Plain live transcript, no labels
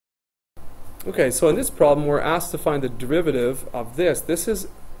Okay, so in this problem, we're asked to find the derivative of this. This is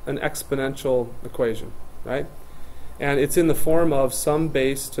an exponential equation, right? And it's in the form of some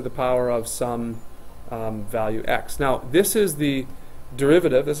base to the power of some value x. Now, this is the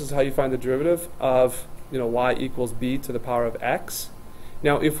derivative. This is how you find the derivative of, y equals b to the power of x.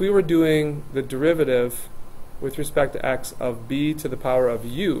 Now, if we were doing the derivative with respect to x of b to the power of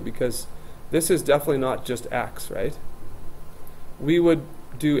u, because this is definitely not just x, right? We would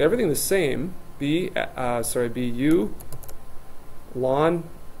do everything the same, bu ln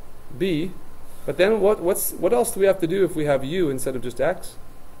b, but then what else do we have to do if we have u instead of just x?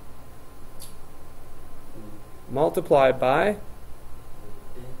 Multiply by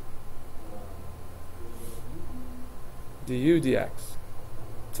du dx.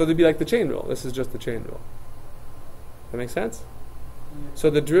 So they'd be like the chain rule. This is just the chain rule. That make sense? So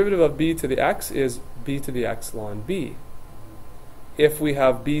the derivative of b to the x is b to the x ln b. If we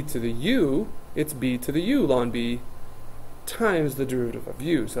have b to the u, it's b to the u ln b times the derivative of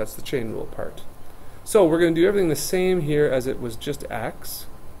u. So that's the chain rule part. So we're going to do everything the same here as it was just x.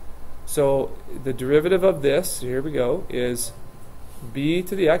 So the derivative of this, here we go, is b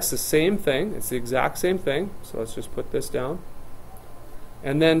to the x, the same thing. It's the exact same thing. So let's just put this down.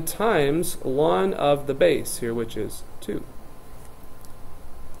 And then times ln of the base here, which is 2.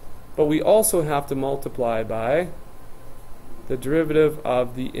 But we also have to multiply by the derivative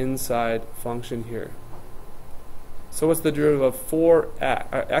of the inside function here. So what's the derivative of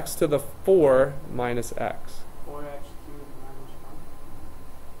 4x, x to the 4 minus x? 4x cubed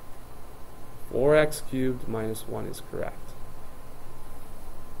minus 4x cubed minus 1 is correct.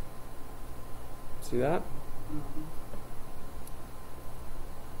 See that? 1.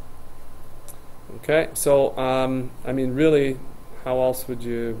 Okay, so I mean, really, how else would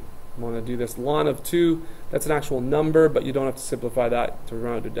you want to do this? Ln of 2, that's an actual number, but you don't have to simplify that to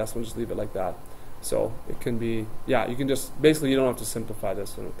round it to decimal, just leave it like that. So it can be, yeah, you can just, basically you don't have to simplify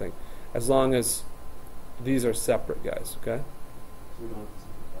this, I don't think, as long as these are separate, guys, okay? So we don't have to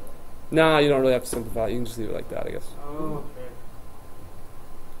simplify that. Nah, you don't really have to simplify it, you can just leave it like that, I guess. Oh,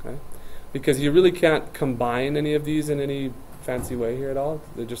 okay. Okay? Because you really can't combine any of these in any fancy way here at all.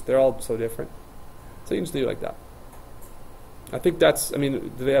 They're all so different. So you can just leave it like that. I think that's, I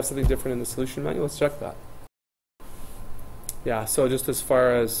mean, do they have something different in the solution manual? Let's check that. Yeah, so just as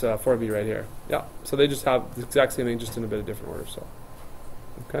far as 4b right here. Yeah, so they just have the exact same thing, just in a bit of different order. So,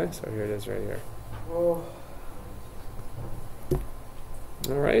 okay, so here it is right here. Oh.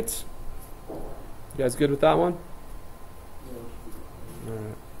 All right. You guys good with that one? Yeah, All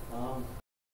right. we should be-